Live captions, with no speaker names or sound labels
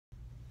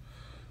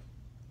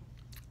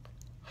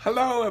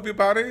Hello,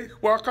 everybody.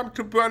 Welcome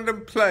to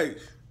Brendan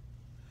Place.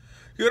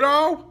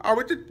 I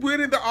was just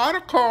reading the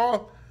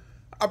article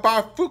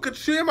about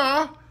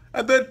Fukushima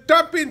and they're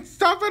dumping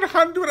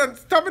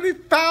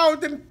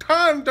 770,000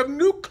 tons of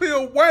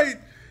nuclear waste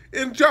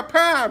in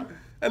Japan.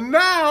 And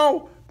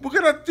now we're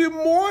going to see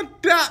more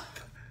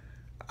death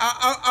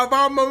of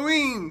our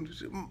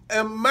marines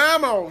and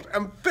mammals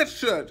and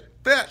fish.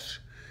 It's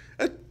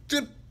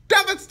just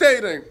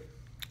devastating.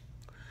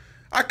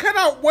 I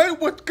cannot wait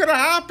what's going to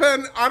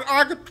happen on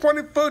August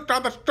 21st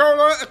on the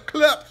solar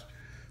eclipse.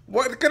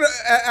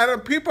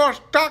 And people are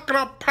stocking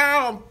up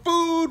power on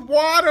food,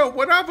 water,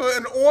 whatever,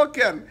 in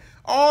Oregon,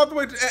 all the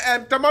way to,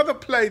 and some other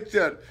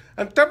places.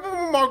 And some of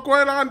them are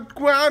going on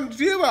ground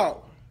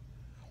zero.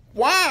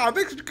 Wow,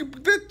 this is going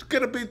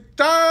to be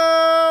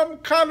some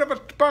kind of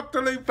a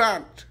special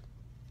event.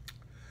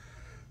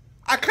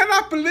 I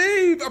cannot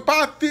believe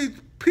about these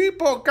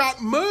people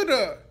got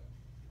murdered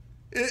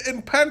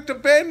in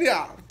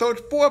Pennsylvania.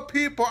 Those 4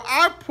 people,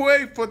 I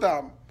pray for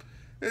them.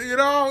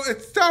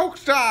 It's so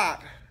sad.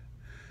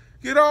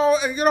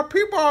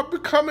 People are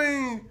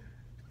becoming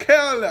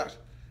careless.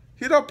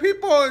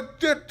 People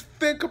just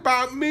think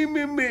about me.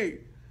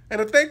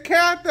 And if they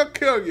can't, they'll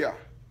kill you.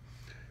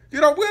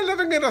 We're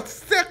living in a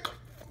sick,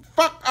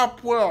 fucked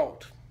up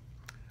world.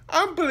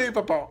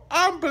 Unbelievable.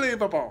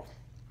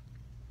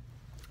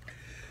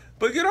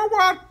 But you know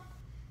what?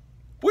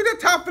 We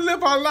just have to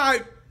live our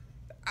life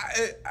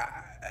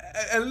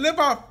and live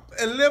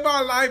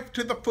our life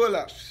to the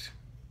fullest.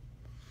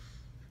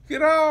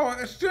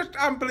 It's just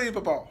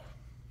unbelievable.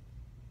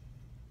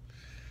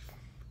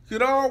 We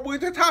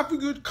just have to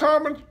use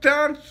common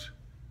sense,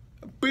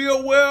 be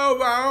aware of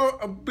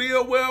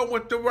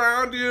what's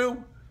around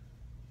you,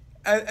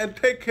 and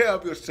take care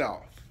of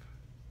yourself.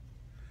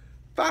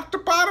 That's the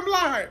bottom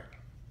line.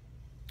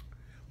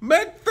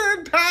 Make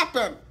things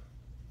happen.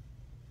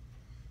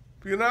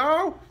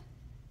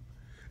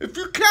 If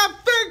you can't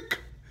think,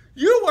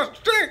 you will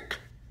stink.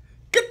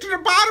 Get to the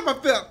bottom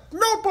of this.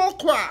 No bull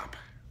crap.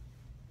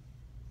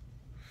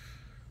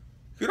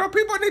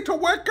 People need to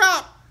wake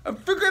up and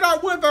figure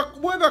out where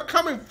they're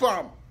coming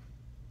from.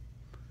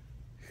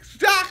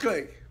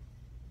 Exactly.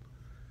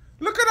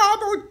 Look at all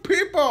those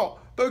people,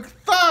 those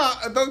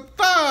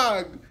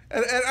thugs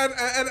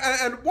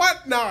and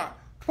whatnot.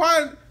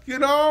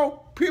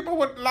 People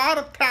with a lot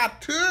of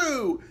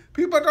tattoo.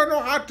 People don't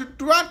know how to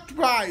dress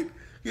right.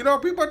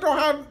 People don't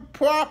have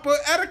proper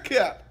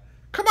etiquette.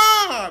 Come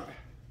on.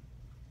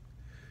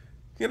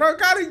 You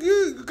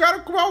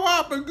gotta grow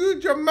up and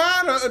use your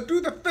manner and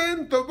do the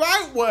things the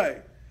right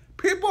way.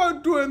 People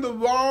are doing the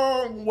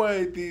wrong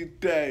way these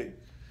days.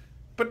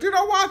 But you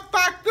know what?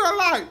 That's their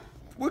life.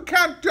 We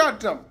can't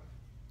judge them.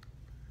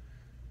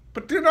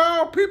 But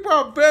people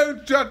are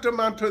very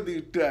judgmental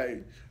these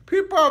days.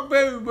 People are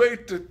very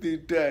racist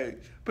these days.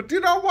 But you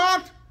know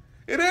what?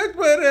 It is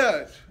what it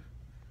is.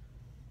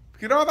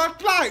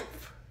 That's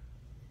life.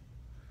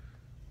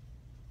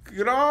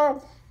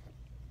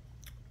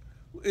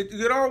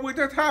 We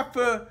just have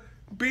to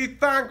be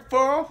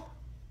thankful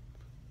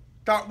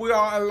that we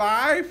are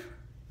alive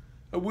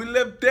and we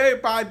live day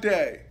by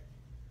day.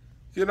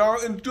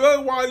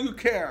 Enjoy while you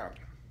can.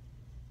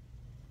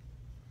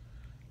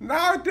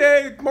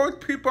 Nowadays,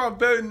 most people are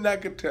very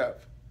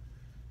negative.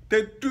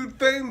 They do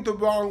things the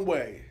wrong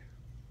way.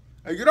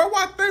 And you know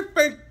what? They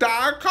face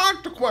dire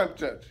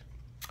consequences.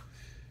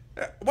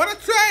 What a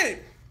shame.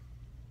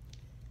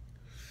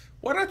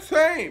 What a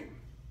shame.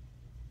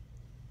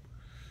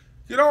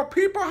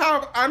 People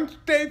have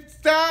unstable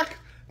sex,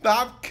 they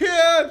have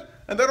kids,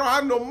 and they don't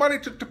have no money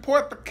to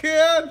support the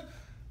kids,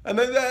 and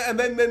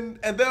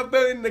they're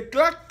very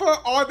neglectful.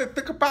 All they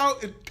think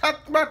about is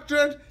text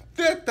messages,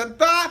 this and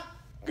that.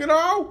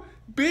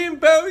 Being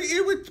very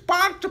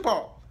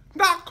irresponsible.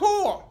 Not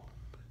cool.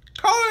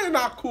 Totally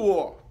not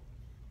cool.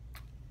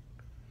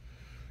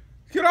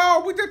 We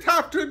just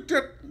have to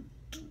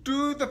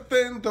do the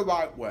thing the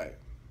right way.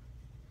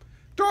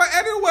 So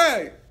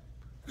anyway,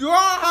 you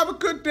all have a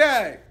good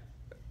day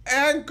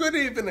and good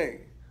evening,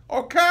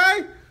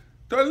 okay?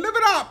 So live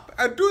it up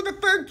and do the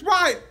things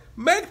right.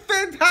 Make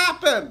things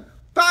happen.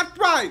 That's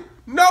right.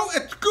 No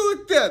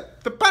excuses.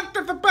 The best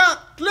of the best.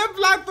 Live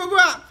like the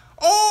rest.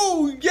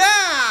 Oh,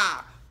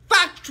 yeah.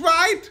 That's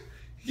right.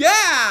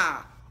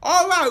 Yeah.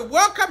 All right.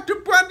 Welcome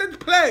to Brendan's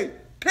Play.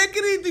 Take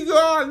it easy,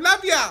 y'all.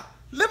 Love ya.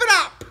 Live it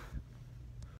up.